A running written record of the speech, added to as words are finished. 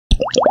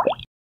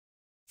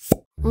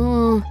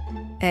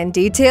And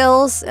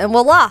details, and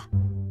voila!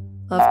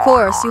 Of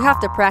course, you have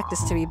to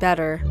practice to be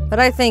better, but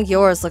I think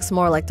yours looks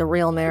more like the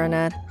real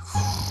Marinette.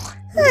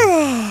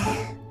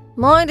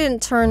 Mine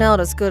didn't turn out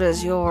as good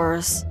as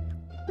yours.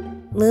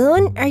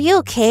 Moon, are you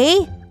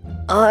okay?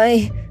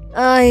 Ah!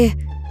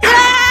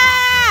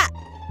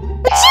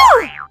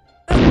 Achoo!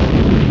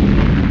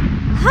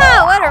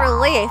 Oh, what a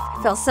relief. I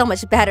feel so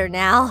much better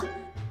now.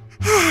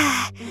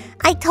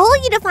 I told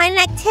you to find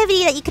an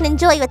activity that you can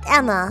enjoy with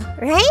Emma,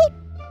 right?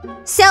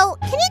 So,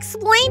 can you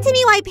explain to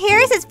me why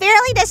Paris is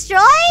fairly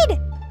destroyed?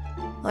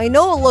 I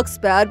know it looks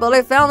bad, but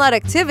I found that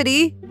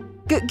activity.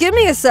 Give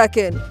me a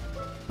second.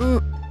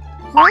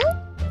 Huh?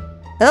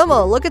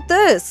 Emma, look at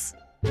this.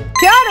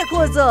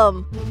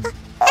 Cataclysm!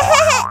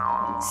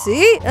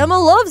 See? Emma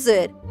loves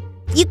it.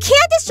 You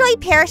can't destroy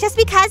Paris just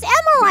because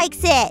Emma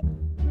likes it.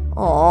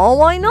 Aw,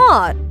 why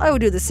not? I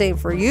would do the same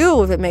for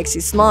you if it makes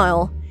you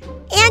smile.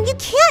 And you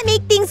can't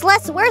make things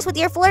less worse with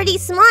your flirty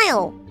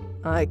smile.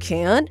 I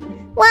can't?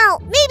 Well,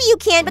 maybe you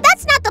can, but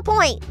that's not the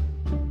point.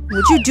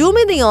 Would you do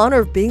me the honor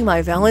of being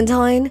my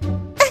Valentine?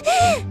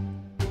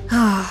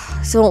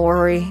 Don't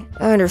worry,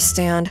 I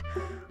understand.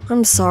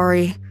 I'm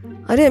sorry.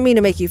 I didn't mean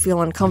to make you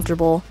feel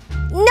uncomfortable.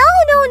 No.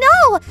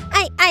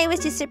 I was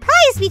just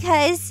surprised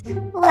because,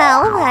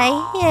 well,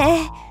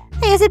 I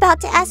was about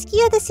to ask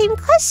you the same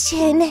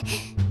question.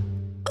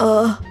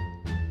 Oh,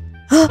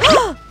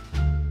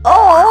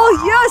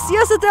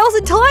 yes,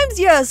 1,000 times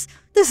yes!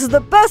 This is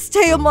the best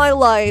day of my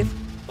life!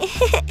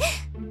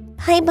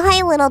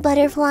 Bye-bye, little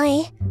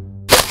butterfly.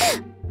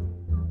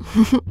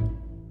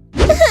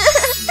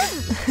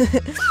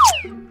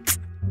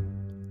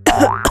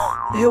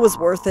 It was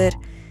worth it.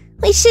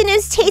 We shouldn't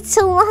have stayed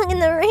so long in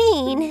the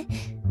rain.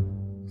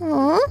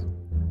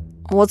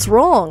 What's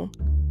wrong?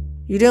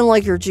 You didn't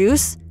like your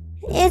juice?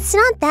 It's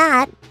not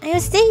that. I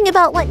was thinking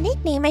about what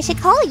nickname I should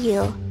call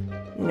you.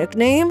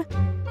 Nickname?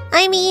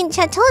 I mean,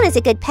 Chanton is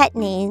a good pet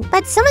name,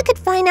 but someone could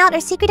find out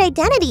our secret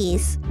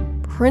identities.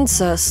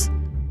 Princess.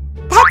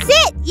 That's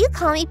it! You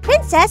call me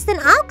Princess, then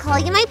I'll call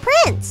you my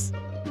Prince.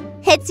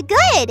 It's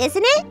good,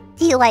 isn't it?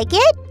 Do you like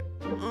it?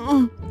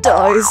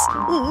 Dies.